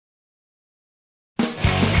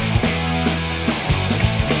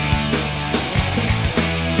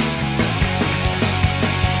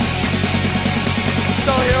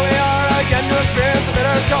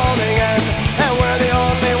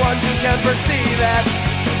believe it.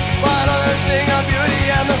 But others sing of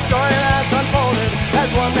beauty and the story that's unfolded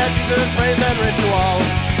as one that uses praise and ritual.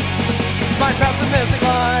 My pessimistic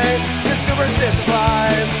lines, your superstitious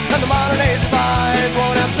lies, and the modern age's lies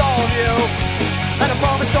won't absolve you. And a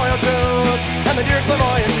professorial truth, and the dear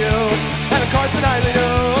clairvoyant youth, and of course the nightly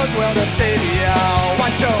news will just save you.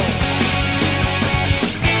 One, two.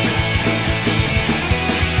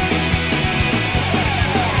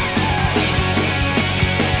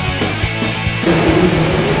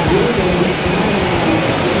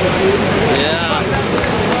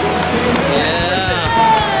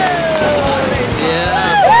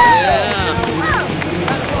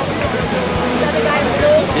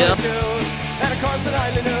 And of course the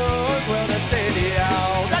nightly news will just save you.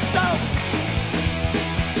 Let's go!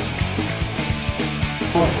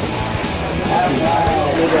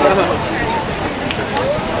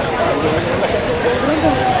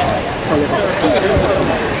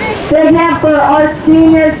 Big hand for our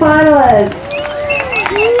seniors finalists.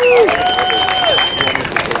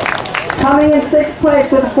 Coming in 6th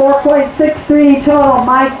place with a 4.63 total,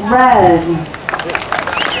 Mike Red.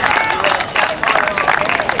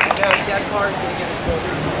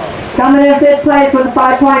 Coming in 5th place with a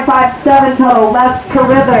 5.57 total, Les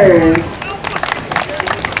Carithers.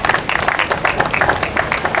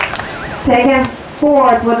 Taking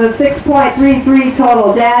 4th with a 6.33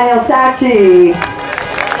 total, Daniel Sachi.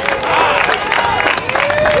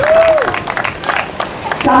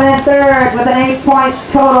 Coming in 3rd with an 8-point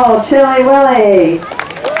total, Chili Willie.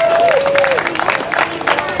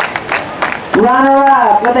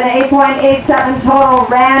 Runner-up with an 8.87 total,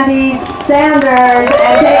 Randy Sanders,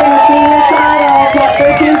 and taking the senior title to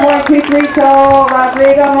 13.23 total,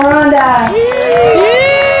 Rodrigo Miranda.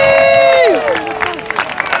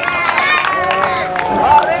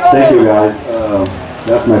 Thank you guys.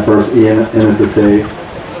 That's my first NSSA.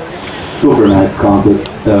 Super nice contest.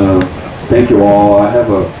 Thank you all. I have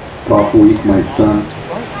a tough week. My son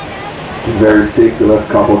is very sick the last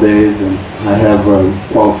couple of days, and I have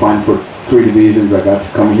qualifying for 3 divisions. I got to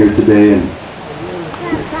come here today and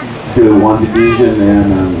do 1 division,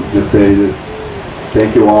 and just say this.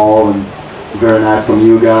 Thank you all, and very nice from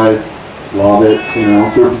you guys. Love it. You know,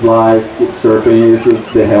 surf is life. Keep surfing. This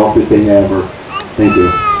is the healthiest thing ever. Thank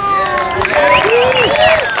you.